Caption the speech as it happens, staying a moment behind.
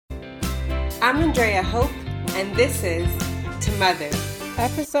I'm Andrea Hope, and this is To Mother.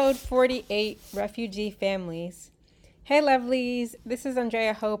 Episode 48, Refugee Families. Hey lovelies, this is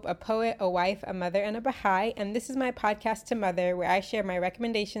Andrea Hope, a poet, a wife, a mother, and a Baha'i, and this is my podcast To Mother, where I share my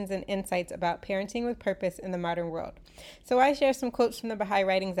recommendations and insights about parenting with purpose in the modern world. So I share some quotes from the Baha'i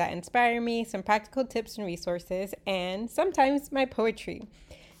writings that inspire me, some practical tips and resources, and sometimes my poetry.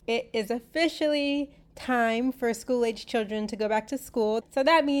 It is officially time for school-age children to go back to school. So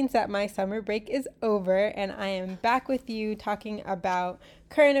that means that my summer break is over and I am back with you talking about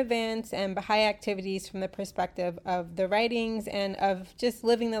current events and Baha'i activities from the perspective of the writings and of just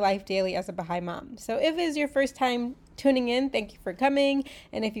living the life daily as a Baha'i mom. So if it is your first time tuning in, thank you for coming.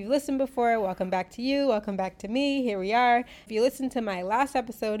 And if you've listened before, welcome back to you. Welcome back to me. Here we are. If you listened to my last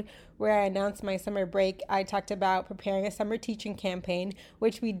episode where I announced my summer break, I talked about preparing a summer teaching campaign,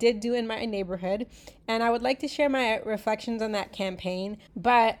 which we did do in my neighborhood. And I would like to share my reflections on that campaign.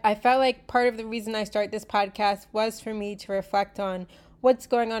 But I felt like part of the reason I started this podcast was for me to reflect on what's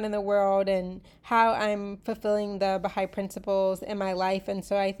going on in the world and how I'm fulfilling the Baha'i principles in my life. And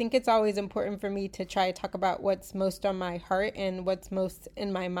so I think it's always important for me to try to talk about what's most on my heart and what's most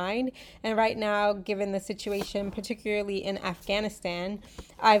in my mind. And right now, given the situation, particularly in Afghanistan,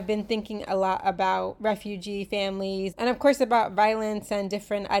 I've been thinking a lot about refugee families and of course about violence and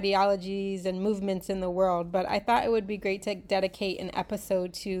different ideologies and movements in the world. But I thought it would be great to dedicate an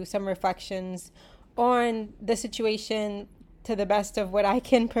episode to some reflections on the situation to the best of what I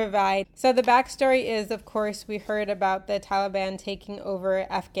can provide. So the backstory is, of course, we heard about the Taliban taking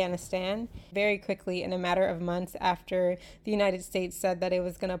over Afghanistan very quickly in a matter of months after the United States said that it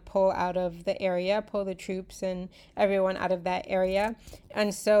was going to pull out of the area, pull the troops and everyone out of that area.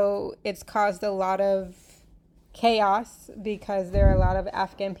 And so it's caused a lot of chaos because there are a lot of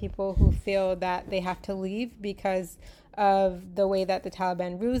Afghan people who feel that they have to leave because of the way that the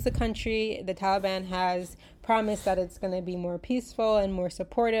Taliban rules the country. The Taliban has promised that it's going to be more peaceful and more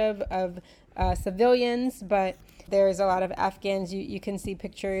supportive of civilians, but there's a lot of Afghans. You can see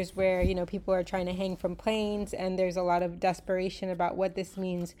pictures where, people are trying to hang from planes, and there's a lot of desperation about what this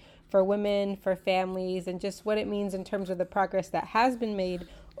means for women, for families, and just what it means in terms of the progress that has been made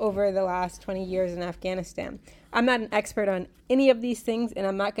over the last 20 years in Afghanistan. I'm not an expert on any of these things, and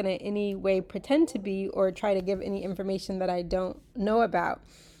I'm not going to in any way pretend to be or try to give any information that I don't know about.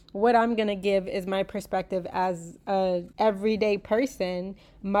 What I'm going to give is my perspective as a everyday person,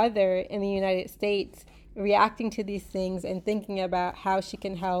 mother in the United States, reacting to these things and thinking about how she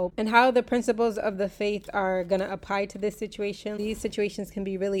can help and how the principles of the faith are going to apply to this situation. These situations can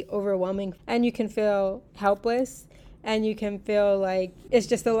be really overwhelming, and you can feel helpless. And you can feel like it's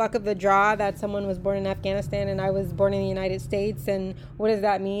just the luck of the draw that someone was born in Afghanistan and I was born in the United States. And what does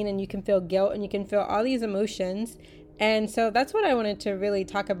that mean? And you can feel guilt and you can feel all these emotions. And so that's what I wanted to really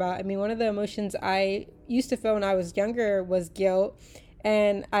talk about. I mean, one of the emotions I used to feel when I was younger was guilt.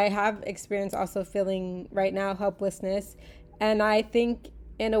 And I have experienced also feeling right now helplessness. And I think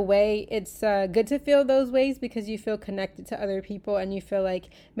in a way, it's good to feel those ways because you feel connected to other people and you feel like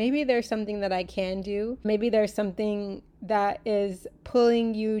maybe there's something that I can do. Maybe there's something that is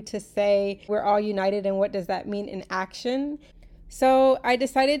pulling you to say we're all united, and what does that mean in action? So I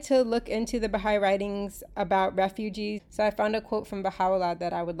decided to look into the Baha'i writings about refugees. So I found a quote from Baha'u'llah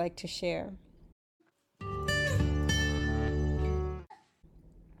that I would like to share.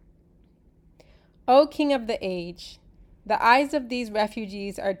 O King of the Age, the eyes of these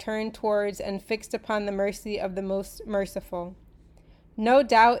refugees are turned towards and fixed upon the mercy of the Most Merciful. No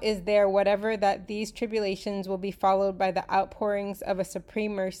doubt is there whatever that these tribulations will be followed by the outpourings of a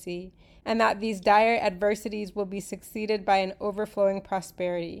supreme mercy, and that these dire adversities will be succeeded by an overflowing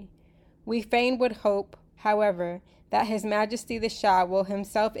prosperity. We fain would hope, however, that His Majesty the Shah will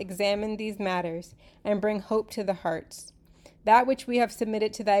himself examine these matters and bring hope to the hearts. That which we have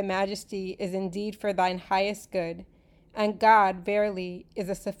submitted to thy Majesty is indeed for thine highest good, and God, verily, is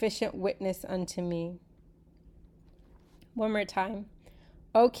a sufficient witness unto me. One more time.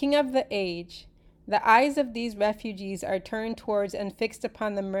 O King of the Age, the eyes of these refugees are turned towards and fixed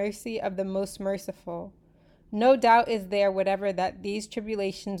upon the mercy of the Most Merciful. No doubt is there whatever that these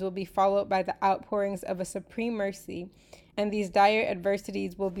tribulations will be followed by the outpourings of a supreme mercy, and these dire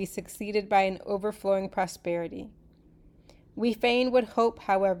adversities will be succeeded by an overflowing prosperity. We fain would hope,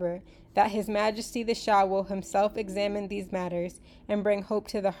 however, that His Majesty the Shah will himself examine these matters and bring hope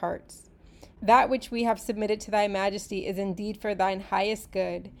to the hearts. That which we have submitted to thy Majesty is indeed for thine highest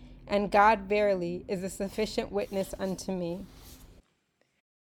good, and God verily is a sufficient witness unto me.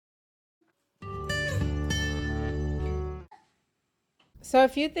 So a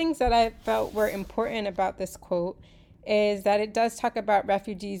few things that I felt were important about this quote is that it does talk about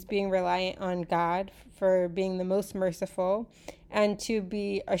refugees being reliant on God for being the most merciful, and to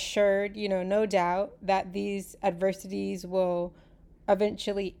be assured, no doubt, that these adversities will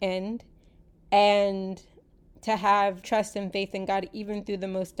eventually end, and to have trust and faith in God even through the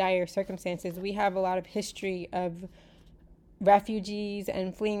most dire circumstances. We have a lot of history of refugees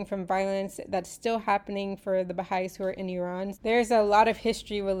and fleeing from violence that's still happening for the Baha'is who are in Iran. There's a lot of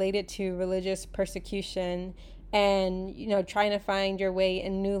history related to religious persecution and, trying to find your way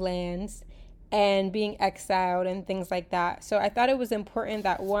in new lands and being exiled and things like that. So I thought it was important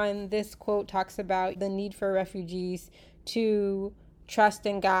that, one, this quote talks about the need for refugees to trust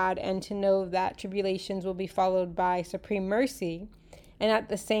in God and to know that tribulations will be followed by supreme mercy. And at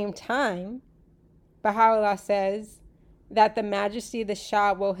the same time, Baha'u'llah says that the Majesty, the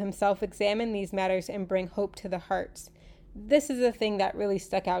Shah, will himself examine these matters and bring hope to the hearts. This is a thing that really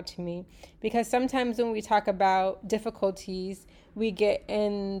stuck out to me, because sometimes when we talk about difficulties, we get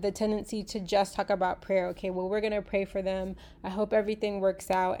in the tendency to just talk about prayer. Okay, well, we're going to pray for them. I hope everything works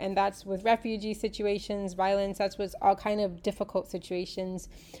out. And that's with refugee situations, violence, that's with all kind of difficult situations.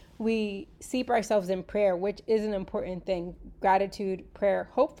 We steep ourselves in prayer, which is an important thing. Gratitude, prayer,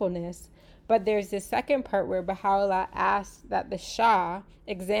 hopefulness. But there's this second part where Baha'u'llah asks that the Shah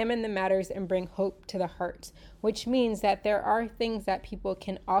examine the matters and bring hope to the hearts, which means that there are things that people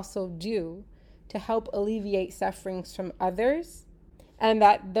can also do to help alleviate sufferings from others, and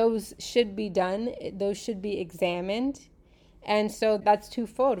that those should be done, those should be examined. And so that's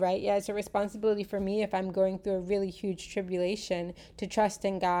twofold, right? Yeah, it's a responsibility for me if I'm going through a really huge tribulation to trust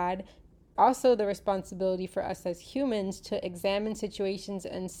in God. Also the responsibility for us as humans to examine situations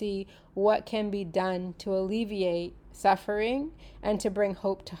and see what can be done to alleviate suffering and to bring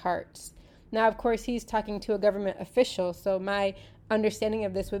hope to hearts. Now, of course, he's talking to a government official, so my understanding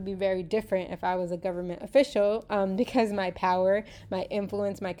of this would be very different if I was a government official, because my power, my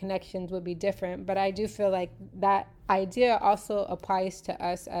influence, my connections would be different. But I do feel like that idea also applies to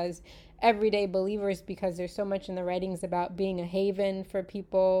us as everyday believers, because there's so much in the writings about being a haven for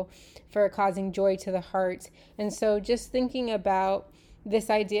people, for causing joy to the heart. And so just thinking about this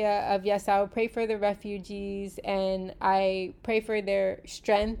idea of, yes, I'll pray for the refugees and I pray for their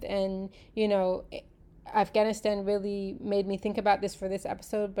strength. And, Afghanistan really made me think about this for this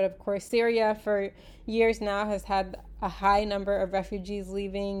episode. But of course, Syria for years now has had a high number of refugees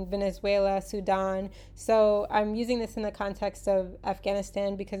leaving, Venezuela, Sudan. So I'm using this in the context of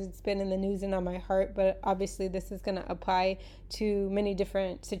Afghanistan because it's been in the news and on my heart. But obviously this is going to apply to many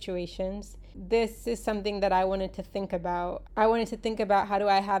different situations. This is something that I wanted to think about. I wanted to think about, how do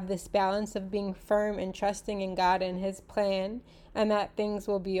I have this balance of being firm and trusting in God and his plan, and that things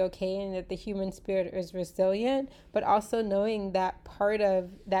will be okay and that the human spirit is resilient, but also knowing that part of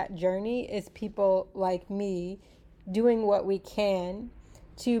that journey is people like me doing what we can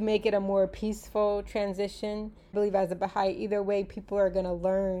to make it a more peaceful transition. I believe as a Baha'i, either way, people are going to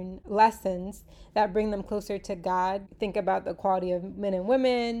learn lessons that bring them closer to God. Think about the equality of men and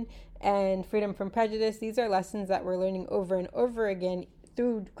women and freedom from prejudice. These are lessons that we're learning over and over again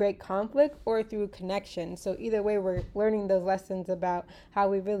through great conflict or through connection. So either way, we're learning those lessons about how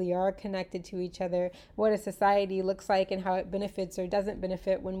we really are connected to each other, what a society looks like and how it benefits or doesn't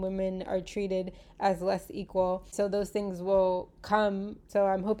benefit when women are treated as less equal. So those things will come. So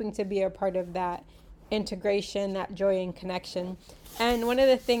I'm hoping to be a part of that integration, that joy and connection. And one of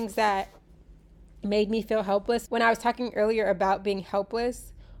the things that made me feel helpless when I was talking earlier about being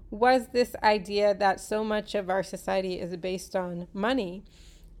helpless was this idea that so much of our society is based on money.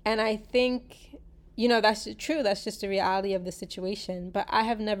 And I think, that's true. That's just the reality of the situation. But I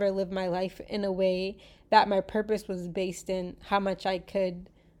have never lived my life in a way that my purpose was based in how much I could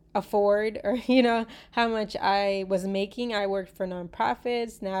afford or, how much I was making. I worked for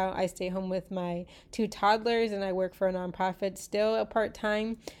nonprofits. Now I stay home with my 2 toddlers and I work for a nonprofit still a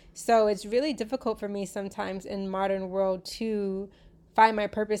part-time. So it's really difficult for me sometimes in modern world to find my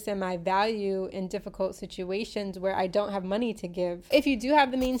purpose and my value in difficult situations where I don't have money to give. If you do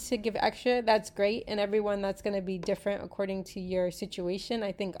have the means to give extra, that's great. And everyone, that's going to be different according to your situation.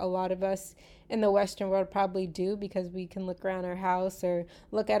 I think a lot of us in the Western world probably do, because we can look around our house or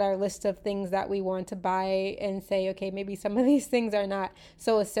look at our list of things that we want to buy and say, okay, maybe some of these things are not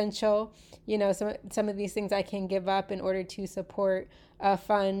so essential. Some of these things I can give up in order to support a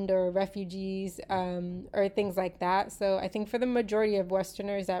fund or refugees or things like that. So I think for the majority of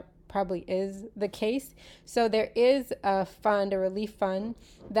Westerners, that probably is the case. So there is a fund, a relief fund,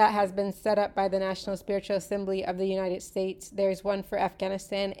 that has been set up by the National Spiritual Assembly of the United States. There's one for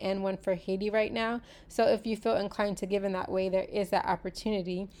Afghanistan and one for Haiti right now. So if you feel inclined to give in that way, there is that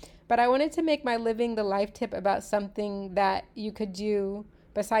opportunity. But I wanted to make my living the life tip about something that you could do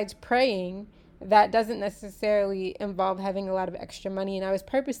besides praying that doesn't necessarily involve having a lot of extra money. And I was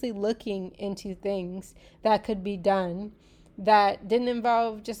purposely looking into things that could be done that didn't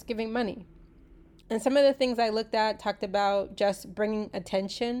involve just giving money. And some of the things I looked at talked about just bringing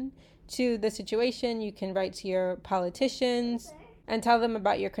attention to the situation. You can write to your politicians and tell them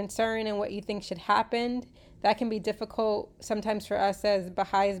about your concern and what you think should happen. That can be difficult sometimes for us as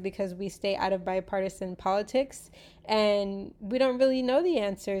Baha'is because we stay out of bipartisan politics and we don't really know the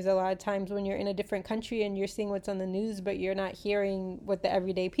answers a lot of times when you're in a different country and you're seeing what's on the news, but you're not hearing what the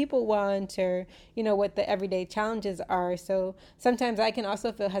everyday people want or, what the everyday challenges are. So sometimes I can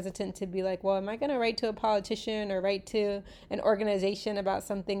also feel hesitant to be like, well, am I going to write to a politician or write to an organization about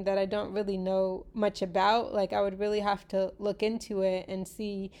something that I don't really know much about? Like, I would really have to look into it and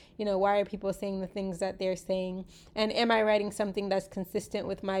see, why are people saying the things that they're saying? And am I writing something that's consistent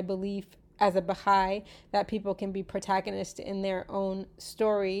with my belief as a Baha'i, that people can be protagonists in their own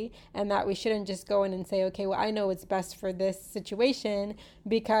story, and that we shouldn't just go in and say, okay, well, I know what's best for this situation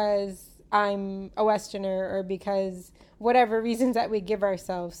because I'm a Westerner or because whatever reasons that we give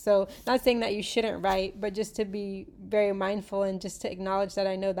ourselves. So not saying that you shouldn't write, but just to be very mindful and just to acknowledge that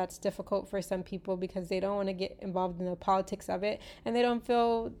I know that's difficult for some people because they don't want to get involved in the politics of it and they don't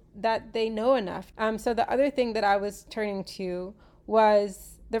feel that they know enough. So the other thing that I was turning to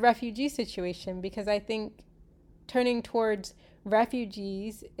was the refugee situation, because I think turning towards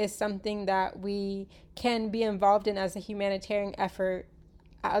refugees is something that we can be involved in as a humanitarian effort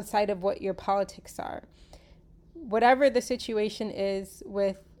outside of what your politics are. Whatever the situation is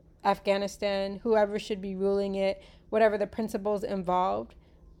with Afghanistan, whoever should be ruling it, whatever the principles involved,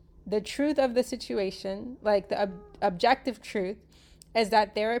 the truth of the situation, like the objective truth, is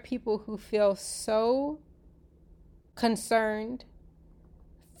that there are people who feel so concerned,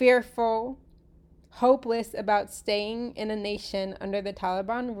 fearful, hopeless about staying in a nation under the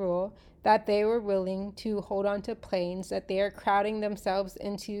Taliban rule that they were willing to hold on to planes, that they are crowding themselves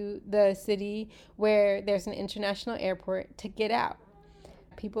into the city where there's an international airport to get out.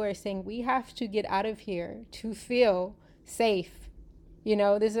 People are saying we have to get out of here to feel safe.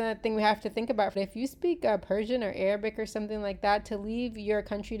 This is a thing we have to think about. If you speak Persian or Arabic or something like that, to leave your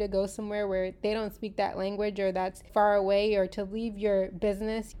country to go somewhere where they don't speak that language or that's far away, or to leave your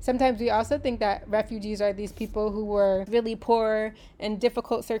business. Sometimes we also think that refugees are these people who were really poor and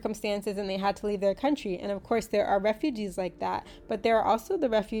difficult circumstances and they had to leave their country. And of course, there are refugees like that. But there are also the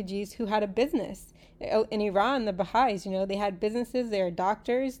refugees who had a business. In Iran, the Baha'is, they had businesses, they were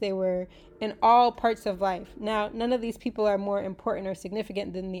doctors, they were in all parts of life. Now, none of these people are more important or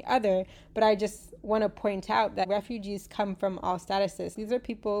significant than the other, but I just want to point out that refugees come from all statuses. These are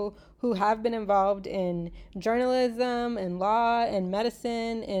people who have been involved in journalism and law and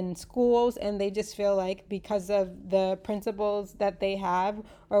medicine and schools, and they just feel like because of the principles that they have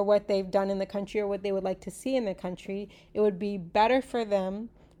or what they've done in the country or what they would like to see in the country, it would be better for them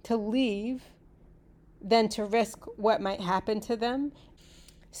to leave than to risk what might happen to them.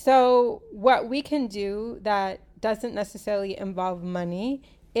 So what we can do that doesn't necessarily involve money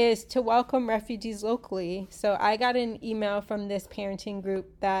is to welcome refugees locally. So I got an email from this parenting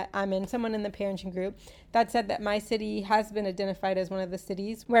group that I'm in, someone in the parenting group, that said that my city has been identified as one of the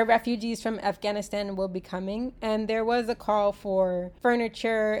cities where refugees from Afghanistan will be coming. And there was a call for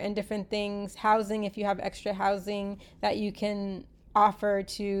furniture and different things, housing, if you have extra housing that you can offer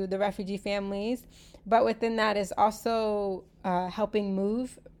to the refugee families. But within that is also helping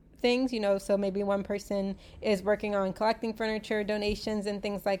move things, so maybe one person is working on collecting furniture, donations, and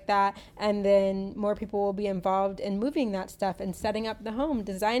things like that. And then more people will be involved in moving that stuff and setting up the home,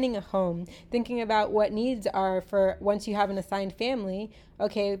 designing a home, thinking about what needs are for once you have an assigned family.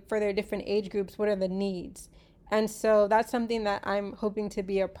 Okay, for their different age groups, what are the needs? And so that's something that I'm hoping to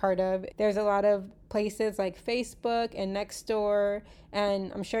be a part of. There's a lot of places like Facebook and Nextdoor,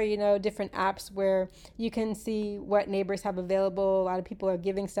 and I'm sure different apps where you can see what neighbors have available. A lot of people are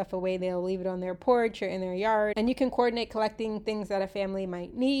giving stuff away. They'll leave it on their porch or in their yard, and you can coordinate collecting things that a family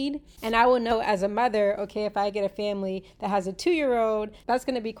might need. And I will know as a mother, okay, if I get a family that has a 2-year-old, that's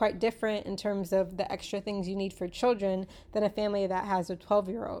going to be quite different in terms of the extra things you need for children than a family that has a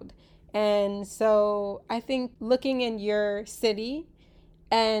 12-year-old. And so I think looking in your city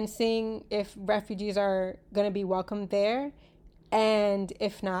and seeing if refugees are going to be welcomed there, and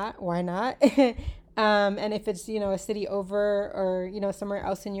if not, why not? And if it's, a city over or, somewhere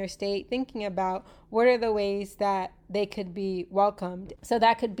else in your state, thinking about what are the ways that they could be welcomed. So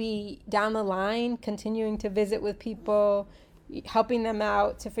that could be down the line, continuing to visit with people, helping them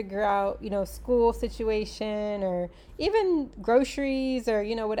out to figure out, school situation or even groceries or,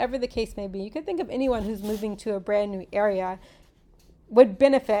 whatever the case may be. You could think of anyone who's moving to a brand new area would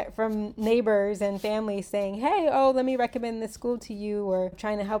benefit from neighbors and families saying, hey, let me recommend this school to you, or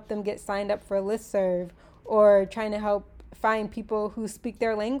trying to help them get signed up for a listserv, or trying to help find people who speak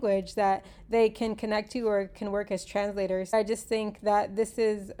their language that they can connect to or can work as translators. I just think that this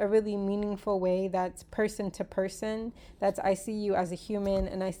is a really meaningful way that's person to person, that's I see you as a human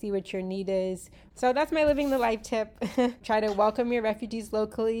and I see what your need is. So that's my living the life tip. Try to welcome your refugees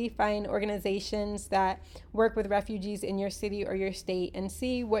locally, find organizations that work with refugees in your city or your state, and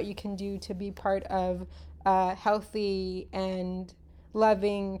see what you can do to be part of a healthy and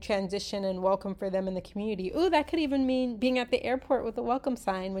loving transition and welcome for them in the community. Ooh, that could even mean being at the airport with a welcome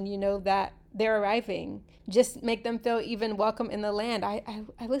sign when you know that they're arriving. Just make them feel even welcome in the land. I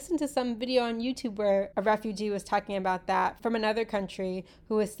listened to some video on YouTube where a refugee was talking about that from another country,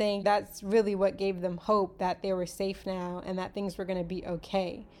 who was saying that's really what gave them hope that they were safe now and that things were going to be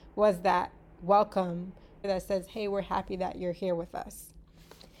okay, was that welcome that says, hey, we're happy that you're here with us.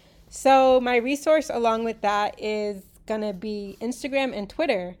 So my resource along with that is going to be Instagram and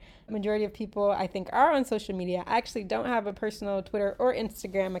Twitter. The majority of people, I think, are on social media. I actually don't have a personal Twitter or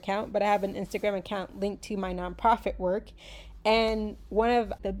Instagram account, but I have an Instagram account linked to my nonprofit work. And one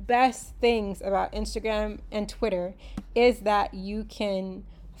of the best things about Instagram and Twitter is that you can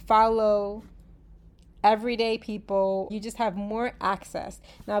follow everyday people. You just have more access.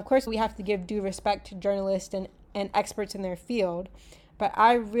 Now, of course, we have to give due respect to journalists and experts in their field. But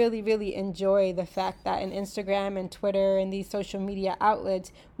I really, really enjoy the fact that in Instagram and Twitter and these social media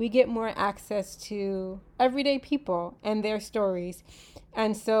outlets, we get more access to everyday people and their stories.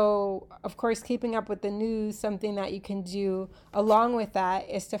 And so, of course, keeping up with the news, something that you can do along with that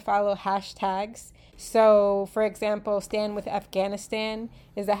is to follow hashtags. So, for example, Stand With Afghanistan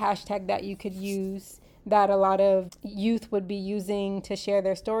is a hashtag that you could use, that a lot of youth would be using to share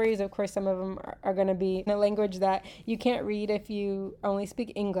their stories. Of course, some of them are going to be in a language that you can't read if you only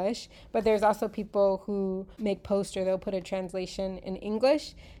speak English, but there's also people who make posts or they'll put a translation in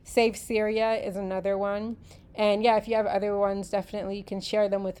English. Save Syria is another one. And yeah, if you have other ones, definitely you can share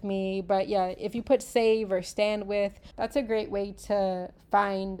them with me. But yeah, if you put save or stand with, that's a great way to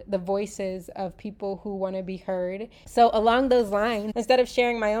find the voices of people who want to be heard. So along those lines, instead of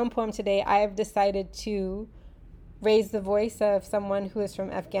sharing my own poem today, I have decided to raise the voice of someone who is from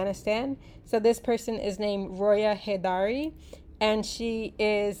Afghanistan. So this person is named Roya Haidari, and she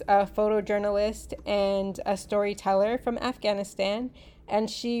is a photojournalist and a storyteller from Afghanistan. And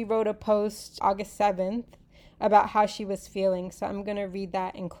she wrote a post August 7th about how she was feeling. So I'm going to read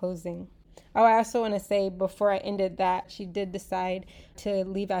that in closing. Oh, I also want to say before I ended that she did decide to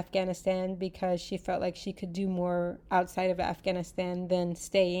leave Afghanistan because she felt like she could do more outside of Afghanistan than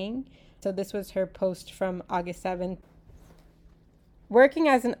staying. So this was her post from August 7th. Working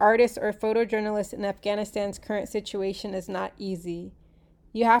as an artist or photojournalist in Afghanistan's current situation is not easy.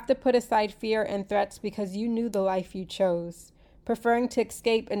 You have to put aside fear and threats because you knew the life you chose. Preferring to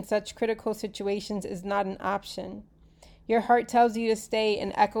escape in such critical situations is not an option. Your heart tells you to stay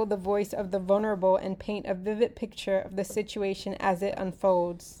and echo the voice of the vulnerable and paint a vivid picture of the situation as it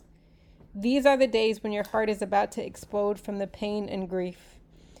unfolds. These are the days when your heart is about to explode from the pain and grief.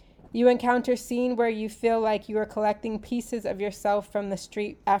 You encounter scene where you feel like you are collecting pieces of yourself from the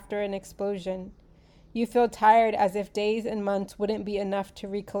street after an explosion. You feel tired as if days and months wouldn't be enough to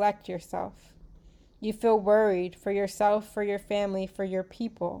recollect yourself. You feel worried for yourself, for your family, for your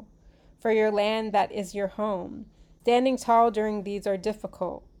people, for your land that is your home. Standing tall during these are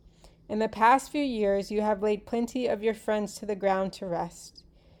difficult. In the past few years, you have laid plenty of your friends to the ground to rest.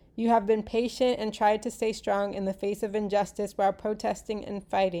 You have been patient and tried to stay strong in the face of injustice while protesting and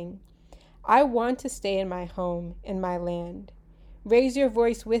fighting. I want to stay in my home, in my land. Raise your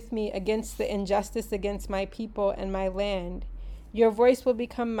voice with me against the injustice against my people and my land. Your voice will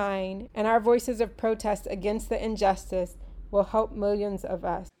become mine, and our voices of protest against the injustice will help millions of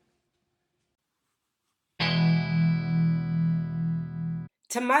us.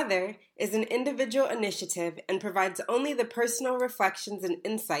 To Mother is an individual initiative and provides only the personal reflections and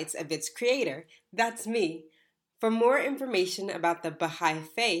insights of its creator. That's me. For more information about the Baha'i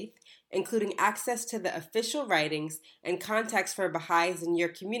Faith, including access to the official writings and contacts for Baha'is in your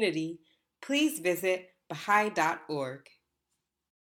community, please visit Baha'i.org.